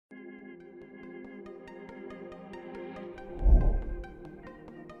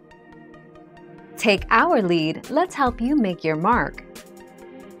Take our lead, let's help you make your mark.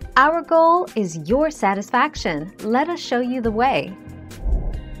 Our goal is your satisfaction. Let us show you the way.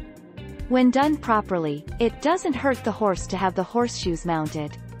 When done properly, it doesn't hurt the horse to have the horseshoes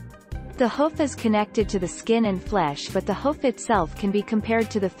mounted. The hoof is connected to the skin and flesh, but the hoof itself can be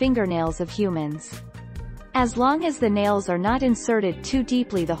compared to the fingernails of humans. As long as the nails are not inserted too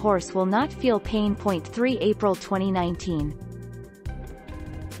deeply, the horse will not feel pain. 3 April 2019.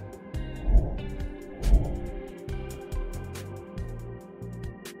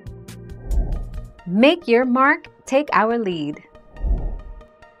 Make your mark, take our lead.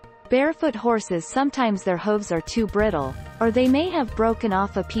 Barefoot horses, sometimes their hooves are too brittle, or they may have broken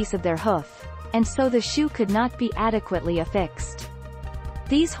off a piece of their hoof, and so the shoe could not be adequately affixed.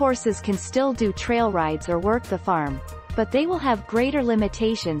 These horses can still do trail rides or work the farm, but they will have greater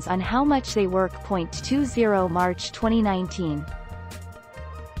limitations on how much they work. 20 March 2019.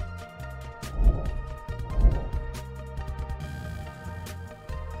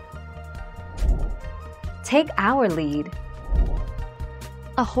 Take our lead.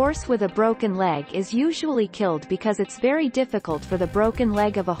 A horse with a broken leg is usually killed because it's very difficult for the broken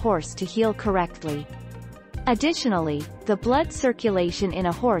leg of a horse to heal correctly. Additionally, the blood circulation in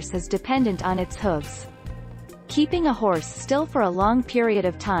a horse is dependent on its hooves. Keeping a horse still for a long period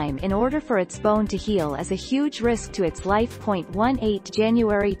of time in order for its bone to heal is a huge risk to its life. 18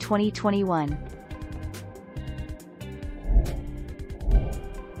 January 2021.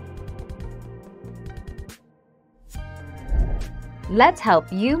 Let's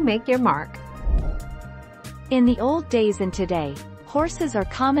help you make your mark. In the old days and today, horses are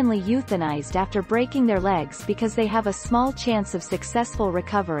commonly euthanized after breaking their legs because they have a small chance of successful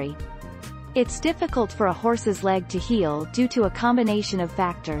recovery. It's difficult for a horse's leg to heal due to a combination of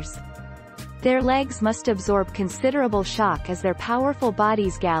factors. Their legs must absorb considerable shock as their powerful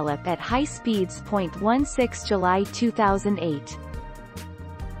bodies gallop at high speeds. 16 July 2008.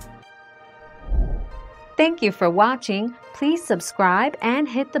 Thank you for watching. Please subscribe and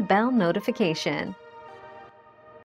hit the bell notification.